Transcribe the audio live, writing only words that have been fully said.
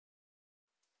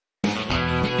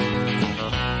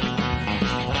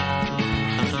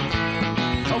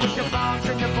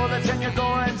and your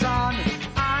goings on.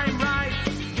 I'm right,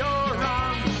 you're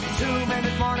wrong.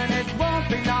 2-minute warning, it won't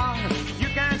be long. You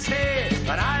can't stay,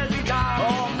 but I'll be gone.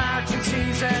 Oh, marching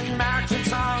season, marching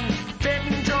song.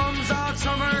 Beating drums all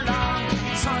summer long.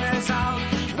 Sun is out,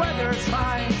 weather's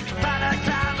fine.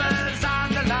 Balaclava's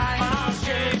on the line. Oh,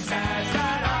 she says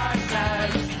that I said,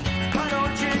 why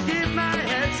don't you give my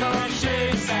head some?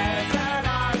 She says that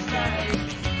I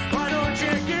said, why don't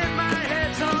you give my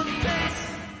head some space?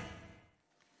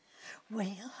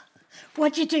 Well,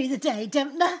 what'd you do the day,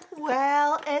 Dimpna?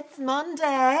 Well, it's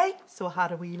Monday, so I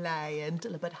had a wee lie in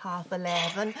till about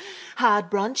 11:30. Had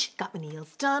brunch, got my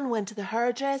nails done, went to the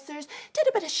hairdressers, did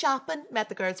a bit of shopping, met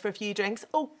the girls for a few drinks.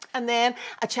 Oh, and then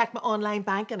I checked my online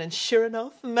banking and sure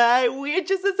enough, my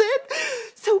wages is in.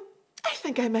 So I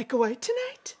think I might go out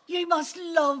tonight. You must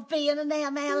love being an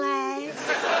MLA. You're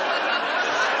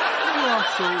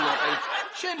so lucky.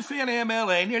 Sinn Féin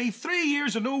MLA, nearly 3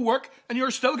 years of no work and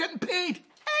you're still getting paid.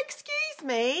 Excuse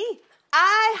me,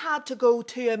 I had to go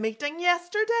to a meeting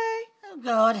yesterday. Oh,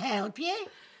 God help you.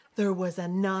 There was a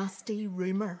nasty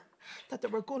rumour that they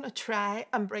were going to try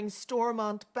and bring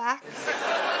Stormont back.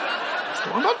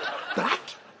 Stormont? Back?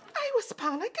 I was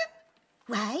panicking.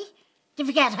 Why? Did you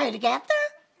forget how to get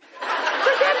there?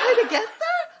 Forget how to get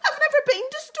there? I've never been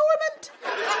to Stormont.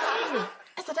 Oh,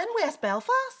 is it in West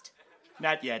Belfast?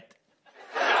 Not yet.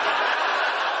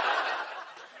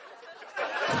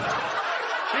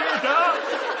 Here,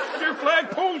 Dad! Your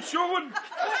flagpole's showing!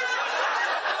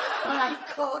 My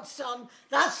God, son,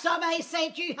 that's some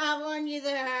eyesight you have on you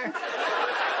there.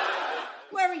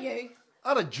 Where are you?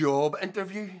 At a job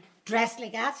interview. Dressed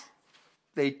like that?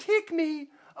 They take me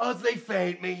as they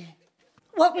find me.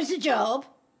 What was the job?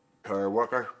 Care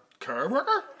worker. Care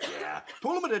worker? Yeah.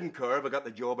 Told him I didn't care if I got the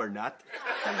job or not.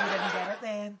 And you didn't get it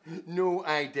then? No,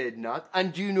 I did not.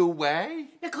 And do you know why?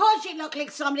 Because you look like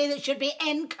somebody that should be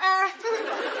in care.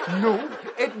 No,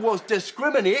 it was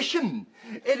discrimination.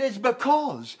 It is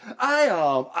because I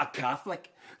am a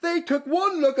Catholic. They took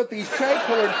one look at these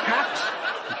tri-coloured caps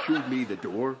and showed me the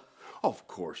door. Of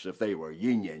course, if they were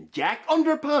Union Jack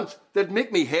underpants, they'd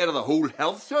make me head of the whole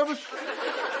health service.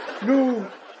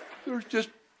 No, there's just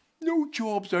no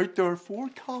jobs out there for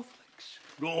Catholics.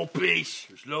 No, please.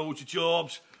 There's loads of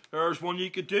jobs. There's one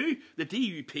you could do. The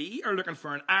DUP are looking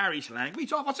for an Irish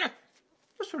language officer.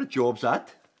 What sort of job's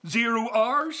that? 0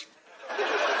 hours.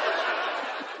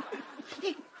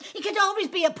 You could always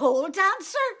be a pole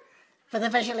dancer for the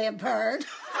visually impaired.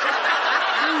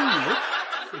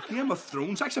 The Game of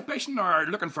Thrones exhibition are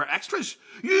looking for extras.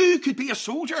 You could be a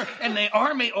soldier in the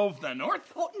Army of the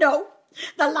North. Oh, no.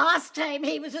 The last time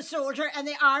he was a soldier in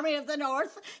the Army of the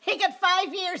North, he got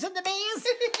 5 years in the maze.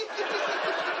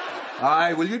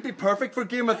 Aye, well, you'd be perfect for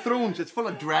Game of Thrones. It's full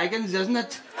of dragons, isn't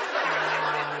it?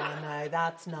 Oh, no,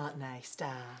 that's not nice,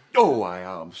 Dan. Oh, I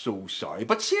am so sorry.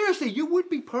 But seriously, you would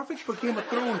be perfect for Game of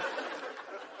Thrones.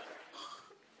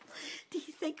 Do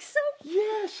you think so?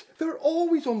 Yes, they're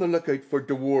always on the lookout for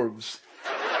dwarves.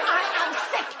 I am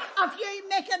sick of you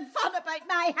making fun about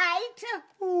my height.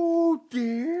 Oh,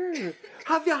 dear.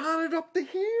 Have you had it up to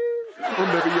here? Or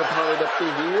maybe you've had it up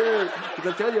to here.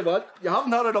 Because I tell you what, you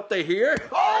haven't had it up to here.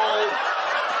 Oh!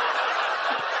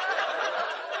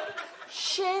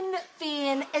 Sinn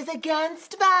Féin is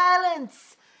against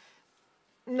violence.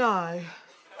 No.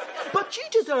 But you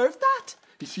deserve that.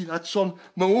 You see that, son?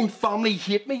 My own family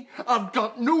hate me. I've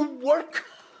got no work.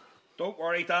 Don't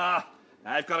worry, Da.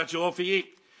 I've got a job for you.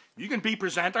 You can be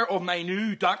presenter of my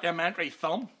new documentary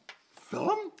film.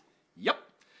 Film? Yep.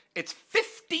 It's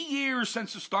 50 years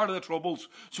since the start of the Troubles,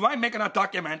 so I'm making a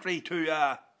documentary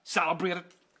to celebrate it.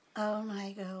 Oh,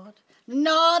 my God.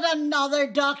 Not another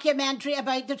documentary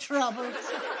about the Troubles.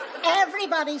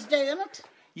 Everybody's doing it.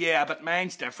 Yeah, but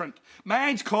mine's different.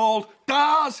 Mine's called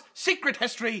Da's Secret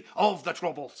History of the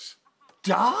Troubles.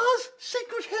 Da's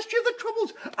Secret History of the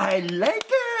Troubles? I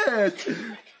like it.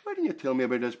 Why didn't you tell me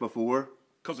about this before?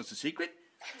 Because it's a secret.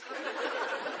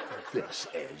 This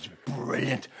is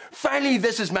brilliant. Finally,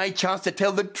 this is my chance to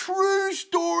tell the true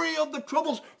story of the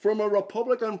Troubles from a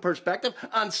Republican perspective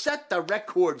and set the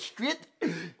record straight.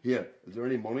 Here, is there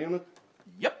any money on it?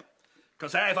 Yep.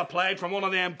 Because I've applied for one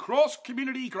of them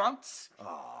cross-community grants.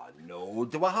 Oh, no.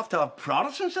 Do I have to have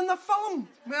Protestants in the film?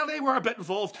 Well, they were a bit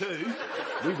involved too.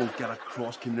 We won't get a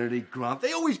cross-community grant.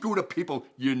 They always go to people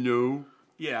you know.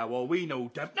 Yeah, well, we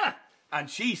know Dimpna, and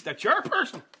she's the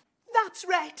chairperson. That's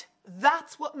right.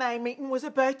 That's what my meeting was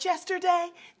about yesterday.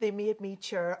 They made me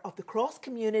chair of the Cross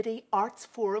Community Arts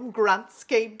Forum Grant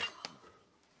Scheme.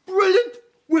 Brilliant!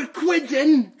 We're quid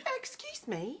in. Excuse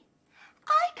me?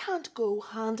 I can't go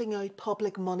handing out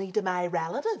public money to my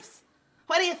relatives.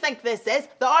 What do you think this is?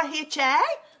 The RHA?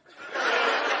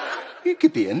 You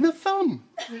could be in the film.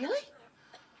 Really?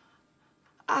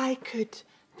 I could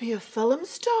be a film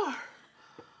star.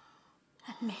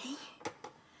 And me?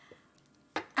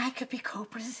 I could be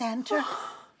co-presenter.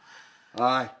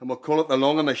 Aye, and we'll call it the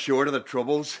long and the short of the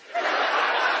Troubles.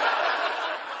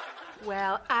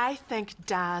 Well, I think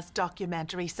Da's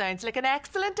documentary sounds like an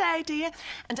excellent idea,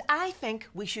 and I think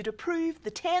we should approve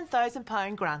the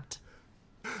 £10,000 grant.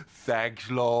 Thanks,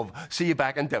 love. See you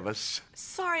back in Divis.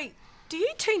 Sorry, do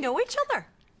you two know each other?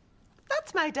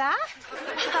 That's my dad.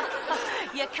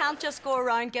 You can't just go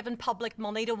around giving public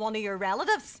money to one of your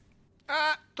relatives.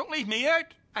 Don't leave me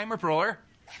out. I'm her brother.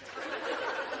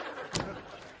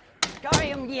 Sorry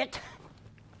I'm late.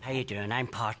 How you doing? I'm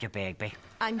Pastor Begbie.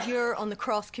 And you're on the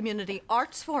Cross Community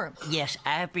Arts Forum. Yes,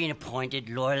 I've been appointed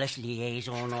Loyalist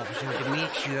Liaison Officer to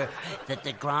make sure that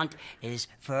the grant is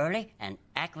fairly and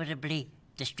equitably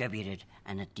distributed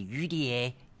and that the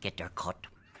UDA get their cut.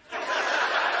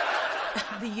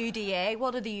 The UDA?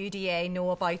 What do the UDA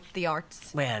know about the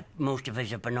arts? Well, most of us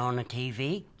have been on the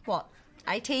TV. What?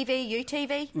 ITV?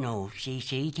 UTV? No,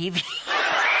 CCTV.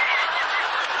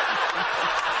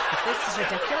 This is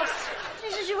ridiculous.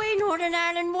 This is the way Northern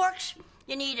Ireland works.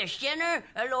 You need a sinner,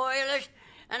 a loyalist,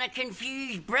 and a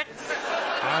confused Brit.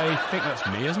 I think that's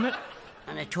me, isn't it?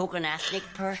 And a token ethnic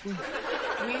person.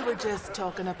 We were just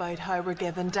talking about how we're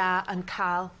giving Da and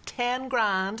Cal 10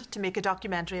 grand to make a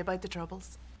documentary about the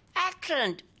Troubles.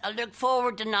 Excellent. I look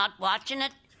forward to not watching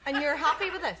it. And you're happy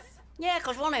with this? Yeah,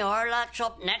 'cause one of our lads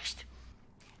up next.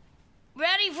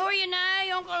 Ready for you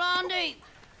now, Uncle Andy?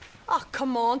 Oh,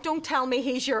 come on, don't tell me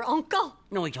he's your uncle.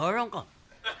 No, he's her uncle.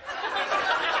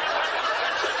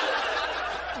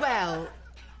 Well,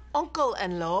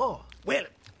 uncle-in-law. Well,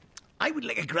 I would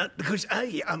like a grant because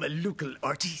I am a local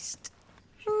artist.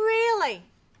 Really?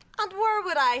 And where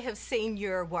would I have seen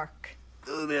your work?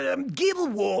 Gable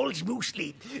walls,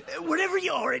 mostly. Wherever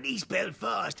you are in East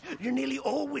Belfast, you're nearly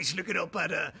always looking up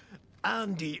at a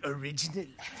Andy original.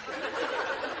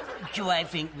 So I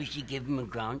think we should give him a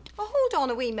grant. Oh, hold on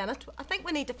a wee minute. I think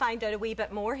we need to find out a wee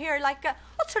bit more here. Like,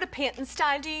 what sort of painting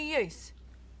style do you use?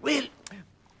 Well,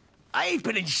 I've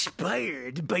been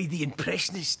inspired by the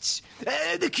Impressionists,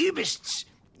 the Cubists,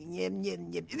 the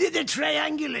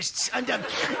Triangulists, and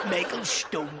Michael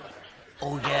Stone.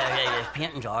 Oh, yeah, his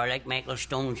paintings are like Michael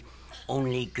Stone's,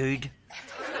 only good.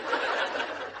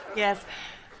 Yes,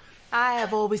 I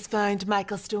have always found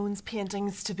Michael Stone's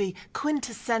paintings to be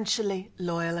quintessentially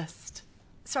loyalist.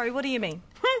 Sorry, what do you mean?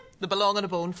 They belong on a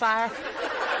bonfire.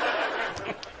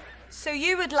 So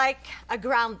you would like a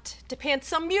grant to paint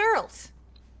some murals?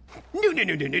 No.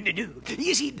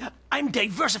 You see, I'm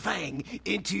diversifying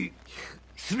into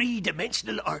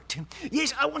three-dimensional art.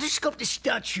 Yes, I want to sculpt a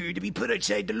statue to be put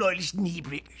outside the Loyalist knee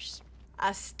breakers.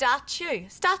 A statue?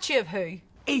 Statue of who?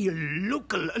 A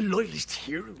local Loyalist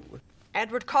hero.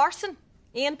 Edward Carson?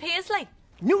 Ian Paisley?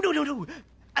 No.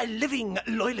 A living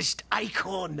Loyalist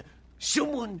icon.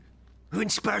 Someone who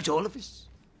inspires all of us.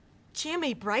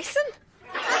 Jamie Bryson?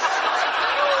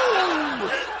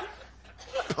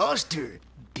 Pastor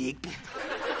Begbie.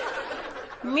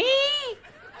 Me?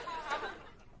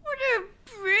 What a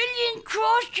brilliant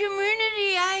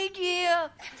cross-community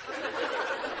idea.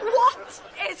 What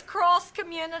is cross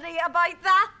community about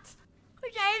that?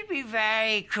 But I'd be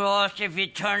very cross if you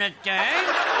turn it down.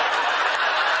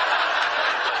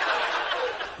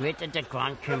 Great that the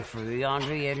grant came through,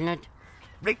 Andre, isn't it?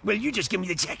 Right, well, you just give me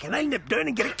the check and I'll nip down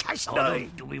and get it cashed Oh, now.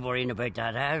 don't be worrying about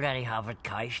that. I already have it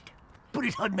cashed. But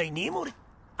it had my name on it.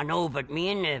 I know, but me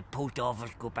and the post office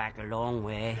go back a long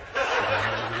way.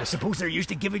 I suppose they're used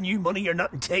to giving you money you're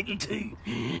not entitled to.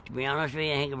 To be honest with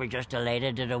you, I think they were just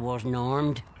delighted that I wasn't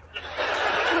armed.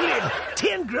 Brilliant.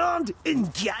 10 grand in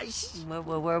cash. Where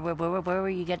were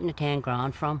you getting the 10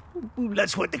 grand from?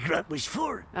 That's what the grant was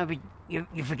for. But you're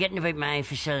forgetting about my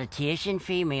facilitation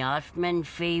fee, my admin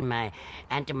fee, my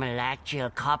intellectual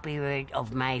copyright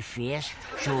of my face.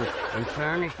 So, in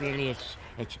fairness, really,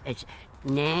 it's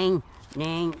nine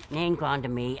grand to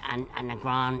me and a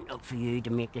grand for you to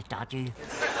make the statue.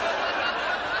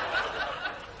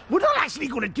 We're not actually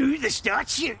going to do the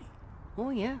statue. Oh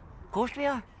yeah, of course we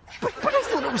are. But I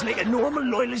thought it was like a normal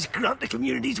Loyalist grant to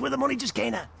communities where the money just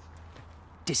kind of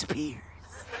disappears.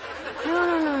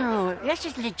 No. This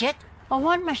is legit. I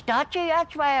want my statue.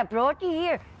 That's why I brought you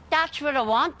here. That's what I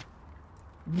want.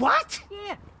 What?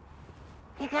 Yeah.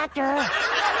 You got there.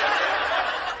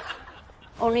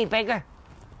 Only bigger.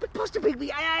 But Pastor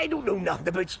Begbie, I don't know nothing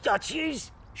about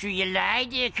statues. So you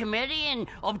lied to a committee and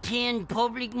obtained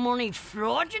public money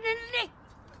fraudulently?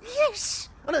 Yes,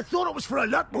 and I thought it was for a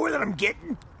lot more than I'm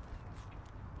getting.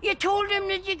 You told him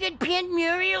that you could paint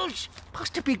murals.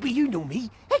 Pastor Bigby, you know me.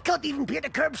 I can't even paint a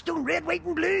curbstone red, white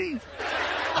and blue.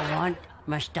 I want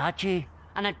my statue.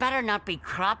 And it better not be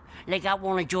crap like that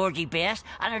one of Georgie Best.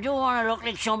 And I don't want to look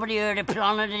like somebody out of the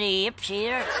Planet of the Apes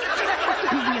here.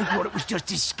 I thought it was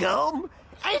just a scum.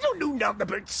 I don't know nothing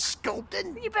about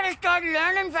sculpting. You better start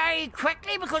learning very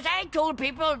quickly, because I told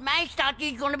people my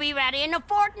statue's going to be ready in a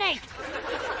fortnight.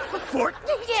 A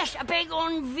fortnight? Yes, a big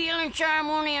unveiling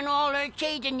ceremony and all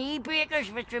outside the knee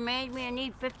breakers, which reminds me I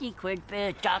need 50 quid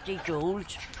for Dotty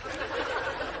Joel's.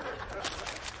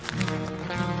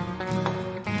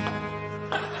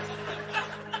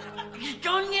 It's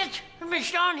done yet? I've been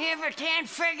standing here for 10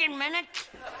 friggin' minutes.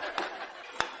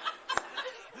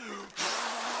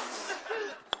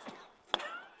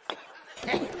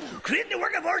 Creating a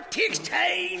work of art takes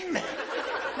time.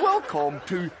 Welcome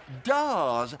to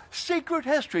Da's Secret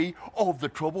History of the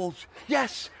Troubles.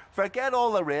 Yes, forget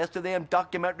all the rest of them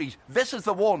documentaries. This is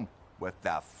the one with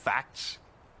the facts.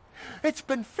 It's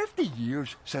been 50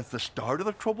 years since the start of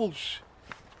the Troubles.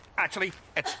 Actually,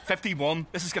 it's 51.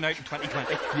 This is going out in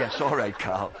 2020. Yes, all right,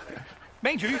 Carl.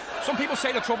 Mind you, some people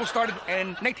say the Trouble started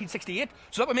in 1968,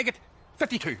 so that would make it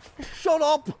 52. Shut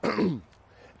up!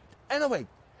 Anyway,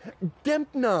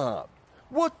 Dimpna,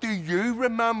 what do you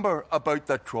remember about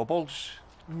the Troubles?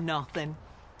 Nothing.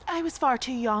 I was far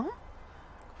too young.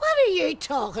 What are you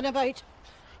talking about?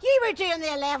 You were doing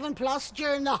the 11 plus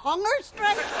during the hunger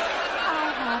strike.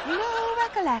 I have no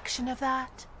recollection of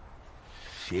that.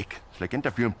 Sake, it's like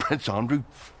interviewing Prince Andrew.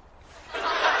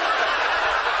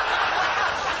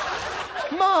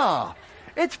 Ma,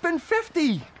 it's been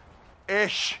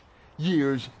 50-ish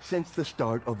years since the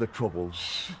start of the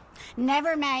Troubles.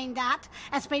 Never mind that.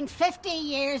 It's been 50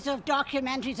 years of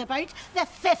documentaries about the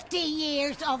 50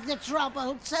 years of the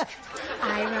Troubles.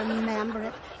 I remember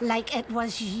it like it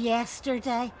was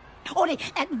yesterday. Only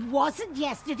it wasn't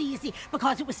yesterday, you see,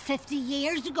 because it was 50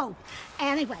 years ago.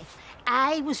 Anyway,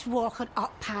 I was walking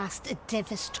up past a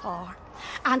Divis Tower,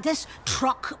 and this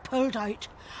truck pulled out,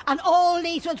 and all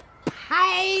these was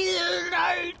piled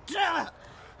out.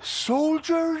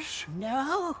 Soldiers?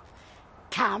 No.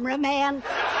 Cameramen,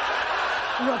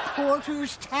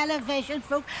 reporters, television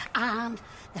folk, and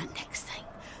the next thing,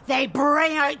 they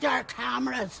bring out their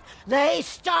cameras. They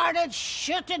started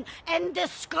shooting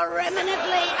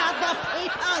indiscriminately at the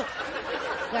people.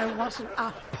 There wasn't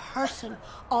a person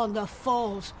on the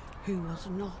falls who was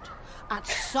not, at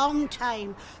some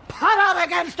time, put up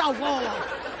against a wall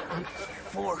and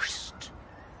forced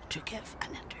to give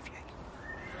an interview.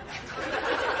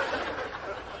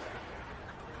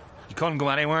 You couldn't go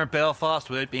anywhere in Belfast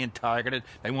without being targeted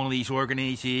by one of these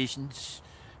organisations.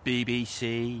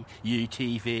 BBC,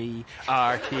 UTV,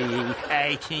 RT,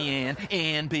 ATN,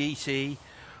 NBC.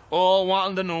 All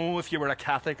wanting to know if you were a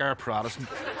Catholic or a Protestant.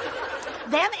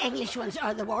 Them English ones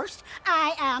are the worst.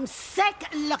 I am sick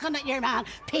looking at your man,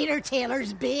 Peter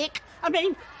Taylor's bake. I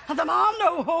mean, have the man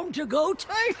no home to go to?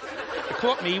 They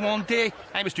caught me one day.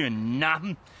 I was doing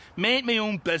nothing. Made my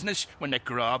own business when they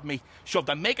grabbed me, shoved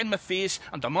a mic in my face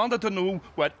and demanded to know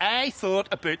what I thought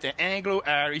about the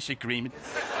Anglo-Irish agreement.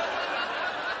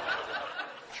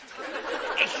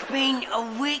 It's been a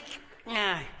week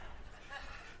now.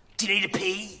 Do you need a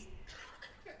pee?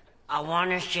 I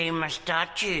want to see my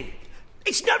statue.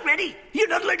 It's not ready. You're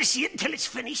not allowed to see it until it's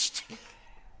finished.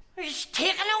 It's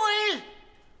taking a while.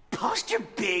 Pastor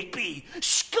Bigby,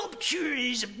 sculpture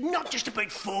is not just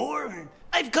about form.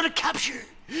 I've got to capture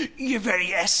your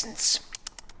very essence.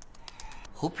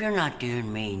 Hope you're not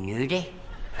doing me nudie.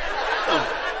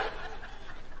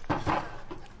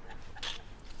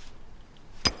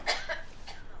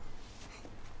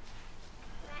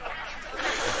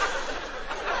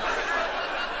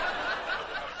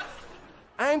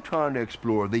 I'm trying to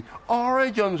explore the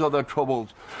origins of the Troubles.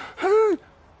 Who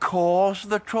caused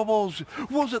the Troubles?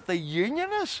 Was it the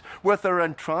Unionists with their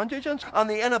intransigence and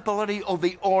the inability of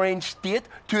the Orange State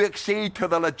to accede to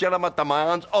the legitimate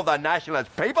demands of the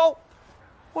nationalist people?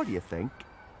 What do you think?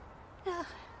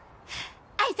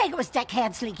 I think it was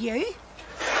dickheads like you.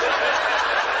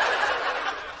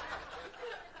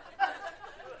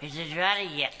 Is it ready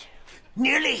yet?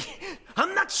 Nearly.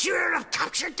 I'm not sure I've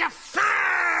captured the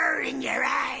fire in your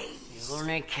eyes. You're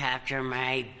gonna capture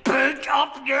my boot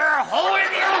up your hole, you.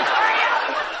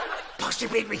 Pastor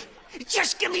Bigby,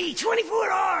 just give me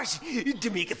 24 hours to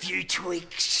make a few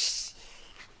tweaks.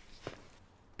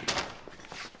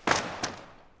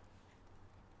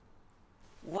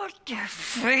 What the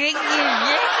frig is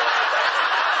this?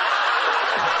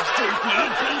 Pastor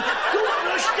Bigby, don't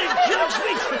rush the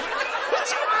judgment.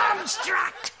 It's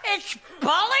abstract. It's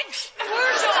bollocks.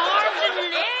 Where's the arms and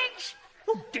legs?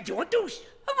 Oh, did you want those?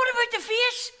 Well, about the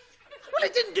face? Well,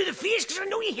 I didn't do the face because I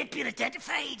know you hate being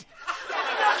identified.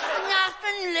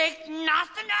 Nothing like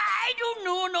nothing. I don't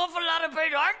know an awful lot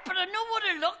about art, but I know what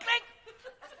it looked like.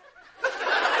 You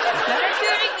better do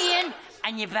it again,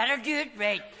 and you better do it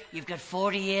right. You've got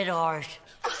 48 hours.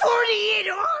 48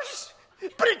 hours?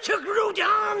 But it took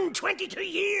Rodin 22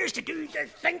 years to do The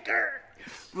Thinker.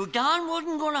 Rodin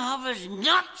wasn't going to have his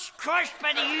nuts crushed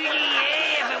by the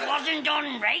UDA if it wasn't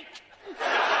done right.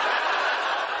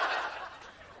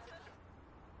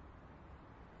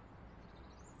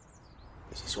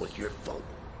 This is all your fault.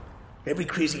 Every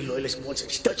crazy loyalist wants a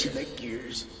statue like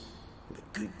yours. With a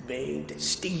good mind to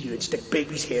steal you and stick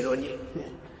baby's hair on you.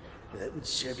 That would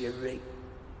serve you right.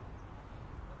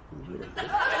 That's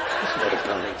not a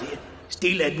bad idea.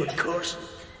 Steal Edward Carson.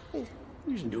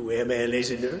 There's no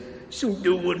MLS in there, so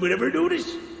no one would ever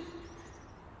notice.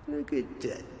 Look at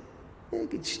that. I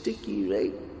could stick you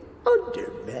right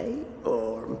under my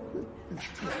arm.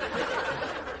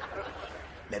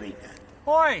 Maybe not.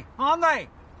 Oi, Andy!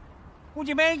 Would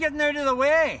you mind getting out of the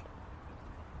way?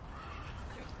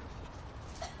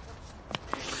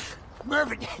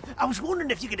 Mervyn, I was wondering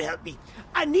if you could help me.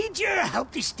 I need your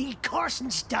help to steal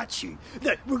Carson's statue.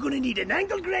 Look, we're going to need an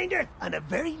angle grinder and a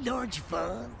very large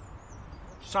van.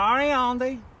 Sorry,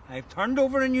 Andy. I've turned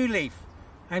over a new leaf.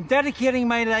 I'm dedicating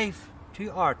my life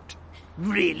to art.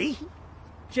 Really?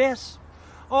 Yes.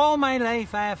 All my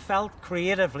life I have felt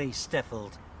creatively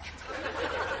stifled.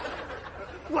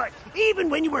 What, even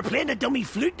when you were playing a dummy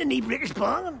flute in the Breakers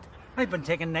Band? I've been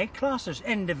taking night classes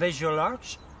in the visual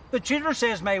arts. The tutor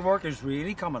says my work is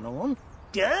really coming on.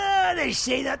 Duh, they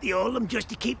say that to all of them just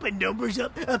to keep the numbers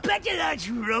up. I bet you that's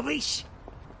rubbish.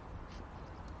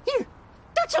 Here,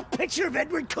 that's a picture of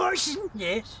Edward Carson.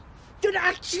 Yes. That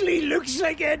actually looks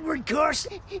like Edward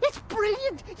Carson. It's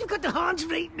brilliant. You've got the hands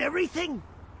right and everything.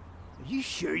 Are you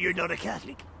sure you're not a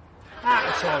Catholic?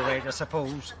 It's all right, I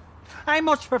suppose. I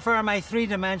much prefer my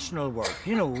three-dimensional work,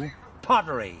 you know,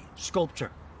 pottery,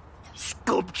 sculpture.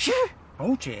 Sculpture?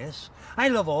 Oh, yes. I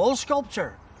love all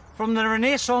sculpture, from the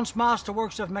Renaissance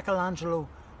masterworks of Michelangelo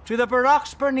to the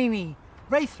Baroque's Bernini,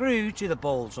 right through to the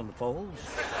balls on the folds.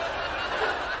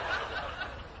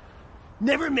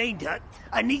 Never mind that.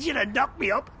 I need you to knock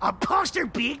me up and Pastor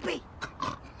Begbie.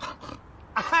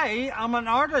 I am an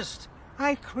artist.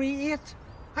 I create.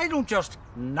 I don't just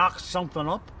knock something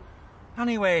up.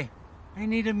 Anyway, I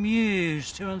need a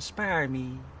muse to inspire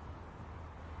me.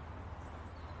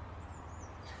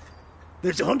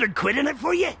 There's £100 in it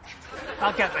for you.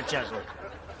 I'll get the chisel.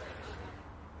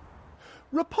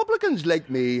 Republicans like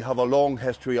me have a long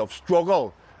history of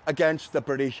struggle against the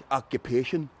British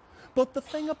occupation. But the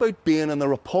thing about being in the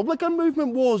Republican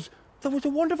movement was there was a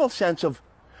wonderful sense of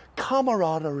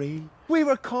camaraderie. We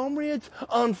were comrades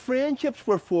and friendships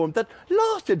were formed that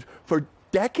lasted for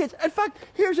decades. In fact,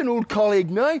 here's an old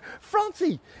colleague now,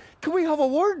 Francie. Can we have a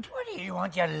word? What do you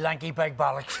want, you lanky big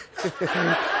bollocks?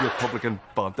 Republican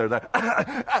banter there.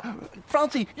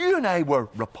 Francie, you and I were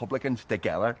Republicans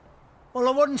together. Well,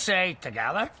 I wouldn't say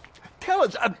together. Tell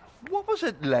us, what was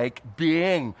it like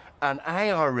being an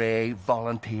IRA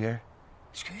volunteer?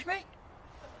 Excuse me?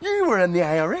 You were in the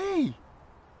IRA.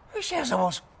 Who says I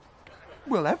was?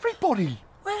 Well, everybody.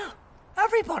 Well,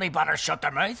 everybody better shut their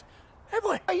mouth. Hey,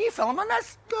 boy, are you filming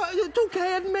this? It's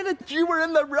okay, admit it. You were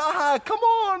in the Raha. Come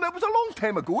on, it was a long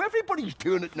time ago. Everybody's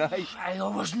doing it now. I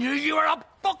always knew you were a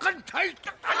fucking tight.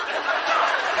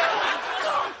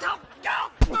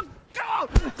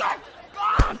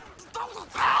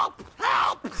 Help!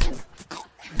 Help!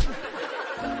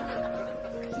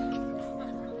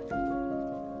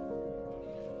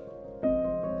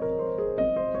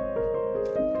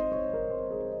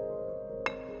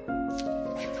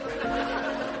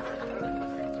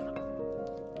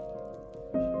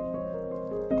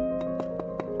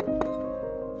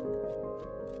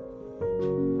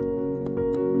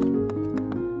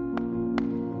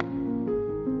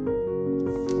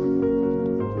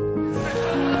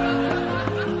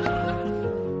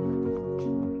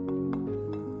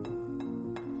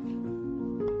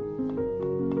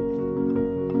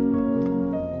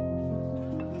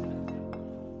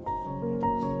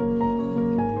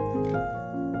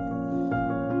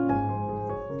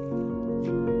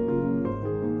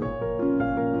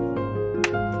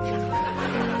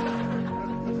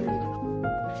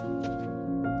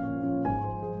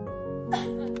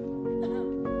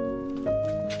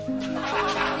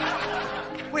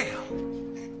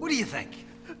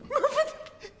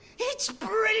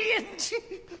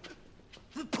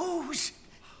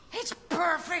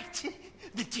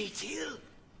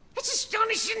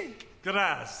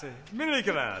 Grazie, mille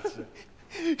grazie.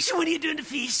 So what are you doing to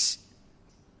face?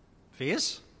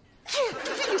 Face?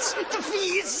 The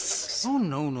face. Oh,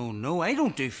 no. I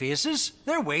don't do faces.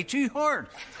 They're way too hard.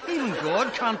 Even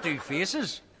God can't do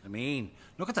faces. I mean,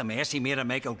 look at the mess he made of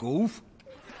Michael Gove.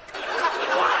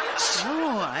 What?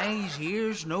 Oh, eyes,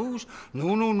 ears, nose.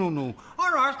 No.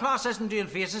 Our art class isn't doing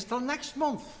faces till next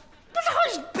month. But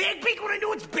how's Begbie going to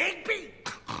know it's Begbie?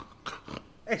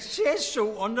 It says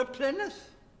so on the plinth.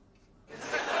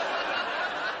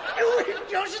 No, it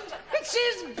doesn't. It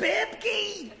says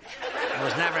Begbie. I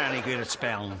was never any good at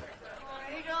spelling. All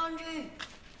right, Andrew.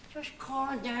 Just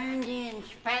calm down to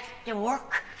inspect the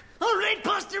work. All right,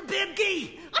 Pastor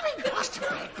Begbie. Pastor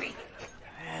Begbie.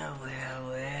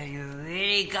 Well, you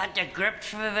really got the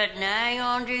grips of it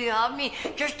now, Andrew, haven't you?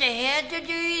 Just a head to do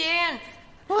then.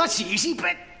 Well, that's the easy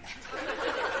bit.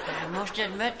 I must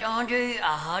admit, Andrew,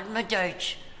 I had my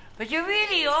doubts. But you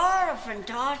really are a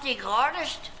fantastic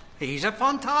artist. He's a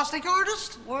fantastic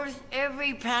artist. Worth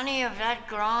every penny of that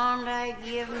grand I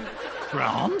gave him.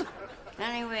 Grand?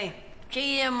 Anyway,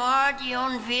 see you tomorrow at the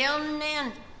unveiling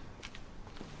then.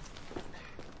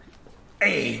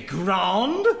 A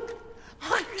grand?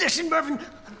 Listen, Mervyn,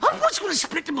 I was going to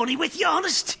split the money with you,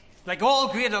 honest. Like all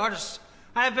great artists,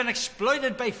 I have been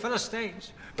exploited by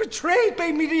Philistines, betrayed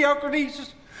by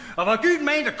mediocrities. I've a good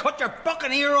mind to cut your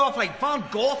fucking ear off like Van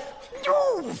Gogh.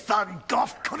 No, Van Gogh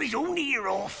cut his own ear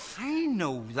off. I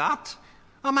know that.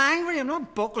 I'm angry, I'm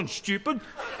not bucking stupid.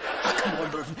 Oh, come on,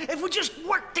 Mervyn. If we just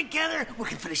work together, we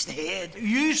can finish the head.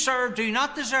 You, sir, do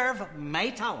not deserve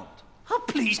my talent. Oh,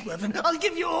 please, Mervyn, I'll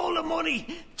give you all the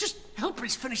money. Just help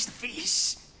us finish the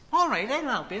face. All right, I'll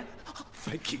help you. Oh,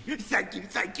 thank you.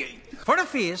 For the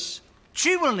face,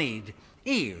 you will need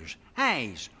ears,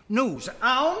 eyes, nose,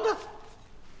 and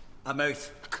a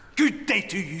mouth. Good day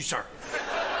to you, sir.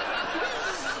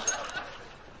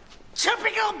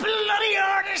 Typical bloody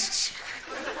artists.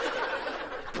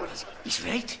 But he's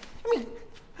right. I mean,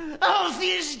 all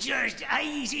face is just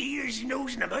eyes, ears,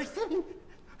 nose, and a mouth.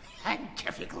 How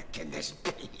difficult can this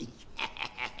be?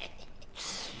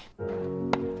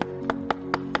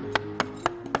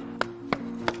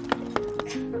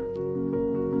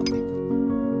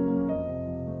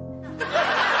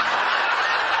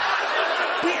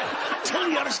 Well, tell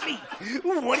me honestly,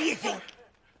 what do you think?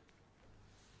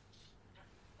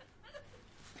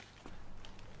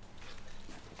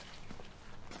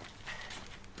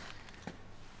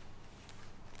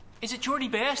 Is it Geordie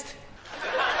Best?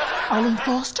 Arlene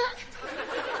Foster?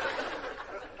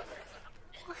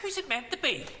 Well, who's it meant to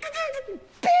be?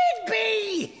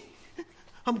 Begbie!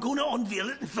 I'm going to unveil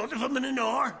it in front of him in an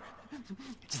hour. Do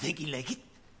you think he'll like it?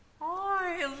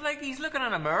 Oh, like he's looking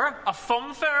in a mirror. A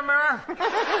funfair mirror.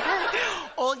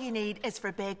 All you need is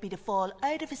for Begbie to fall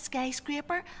out of a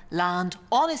skyscraper, land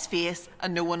on his face,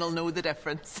 and no one will know the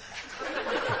difference.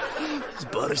 As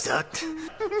bad as that.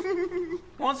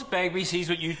 Once Begbie sees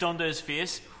what you've done to his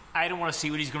face, I don't want to see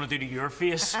what he's going to do to your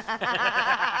face.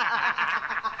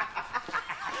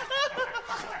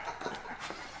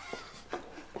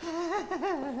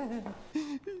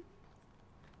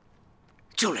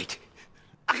 It's all right.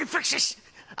 I can fix this.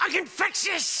 I can fix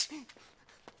this.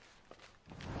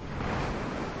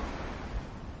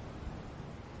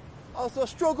 As the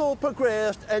struggle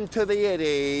progressed into the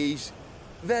 80s,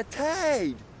 the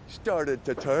tide started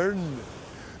to turn.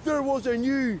 There was a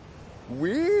new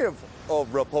wave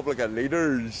of Republican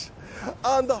leaders,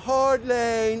 and the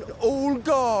hardline old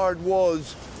guard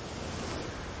was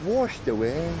washed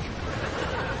away.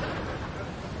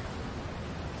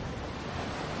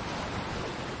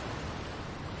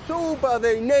 So by the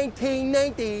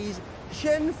 1990s,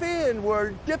 Sinn Féin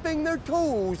were dipping their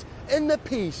toes in the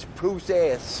peace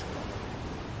process.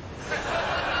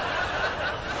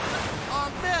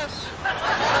 On this,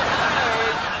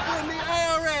 when the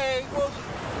IRA was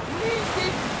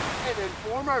knee-deep in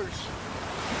informers,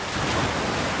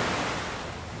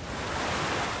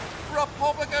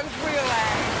 Republicans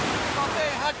realized that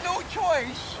they had no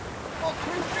choice but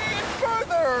to proceed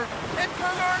further into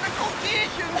their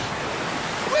negotiations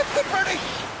with the British.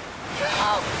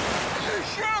 Are you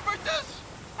sure about this?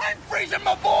 I'm freezing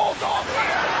my balls off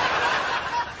here!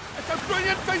 It's a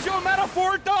brilliant visual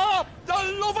metaphor, Dob!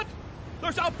 I love it!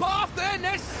 There's a bath in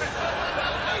this!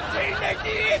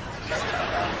 1998!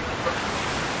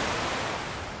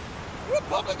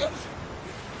 Republicans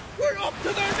were up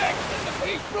to their necks in the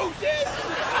peace process!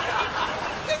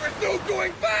 There was no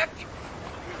going back!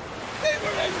 They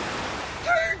were in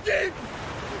too deep!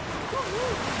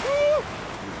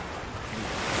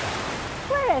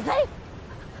 Where is he?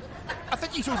 I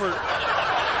think he's over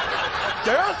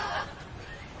there.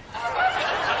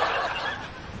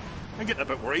 I'm getting a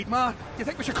bit worried, Ma. Do you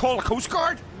think we should call the Coast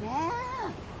Guard?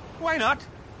 Yeah. Why not?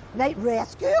 Night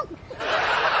rescue?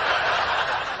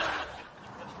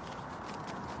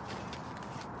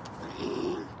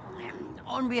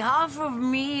 On behalf of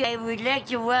me, I would like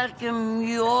to welcome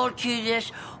you all to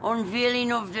this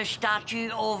unveiling of the statue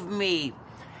of me.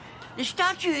 The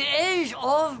statue is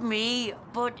of me,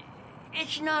 but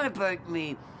it's not about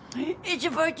me. It's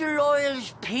about the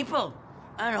Loyalist people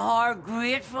and how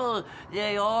grateful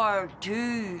they are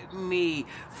to me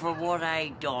for what I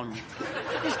done.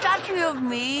 The statue of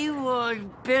me was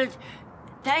built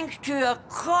thanks to a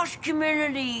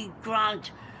cross-community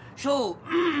grant. So,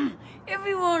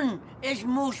 everyone is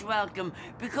most welcome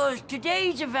because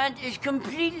today's event is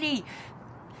completely...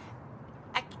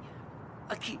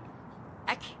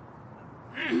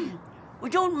 We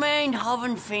don't mind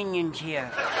having Finians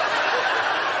here.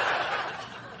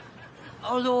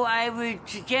 Although I would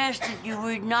suggest that you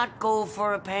would not go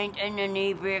for a pint in the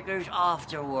knee breakers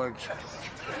afterwards.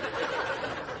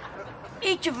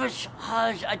 Each of us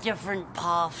has a different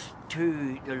path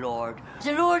to the Lord.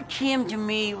 The Lord came to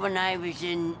me when I was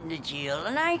in the jail,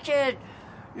 and I said,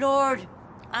 Lord,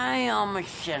 I am a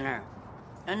sinner.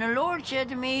 And the Lord said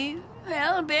to me,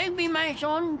 well, Begbie, my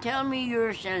son, tell me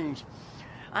your sins.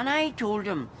 And I told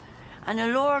him, and the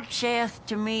Lord saith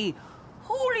to me,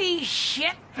 holy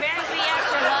shit, Begbie,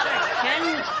 that's a lot of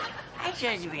sins. I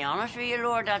said, to be honest with you,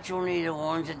 Lord, that's only the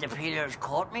ones that the peelers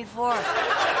caught me for.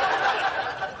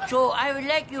 So I would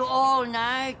like you all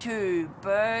now to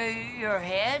bow your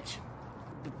heads,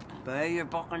 bow your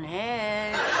bucking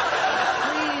heads.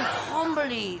 We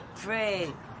humbly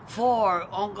pray for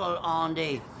Uncle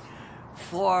Andy,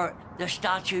 for the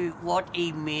statue what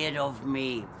he made of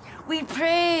me. We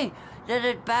pray that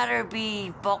it better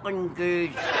be bucking good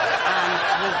and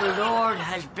that the Lord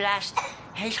has blessed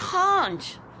his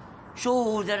hands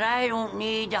so that I don't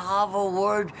need to have a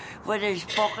word with his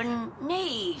fucking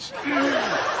knees.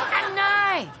 And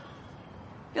now,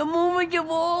 the moment you've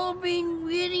all been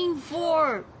waiting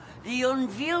for, the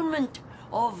unveilment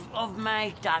of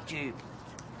my statue.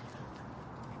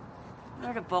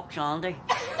 Where the bucks, Andy?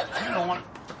 Hang on.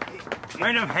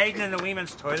 Mind him hiding in the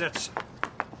women's toilets.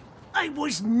 I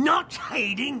was not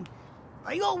hiding.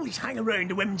 I always hang around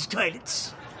the women's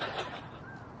toilets.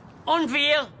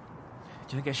 Unveil!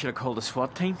 Do you think I should have called a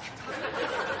SWAT team?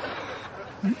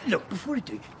 Look, before I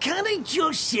do, can I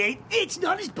just say it's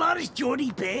not as bad as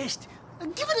Geordie Best?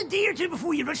 And give it a day or two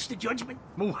before you rush to judgment.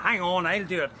 Oh, hang on, I'll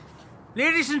do it.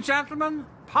 Ladies and gentlemen,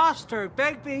 Pastor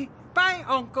Begbie by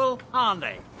Uncle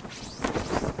Andy.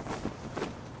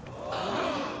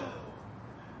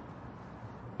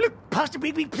 Look, Pastor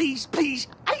Begbie, please, please,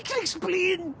 I can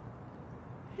explain.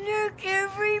 Look,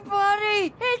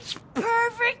 everybody, it's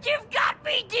perfect. You've got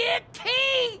me to a T.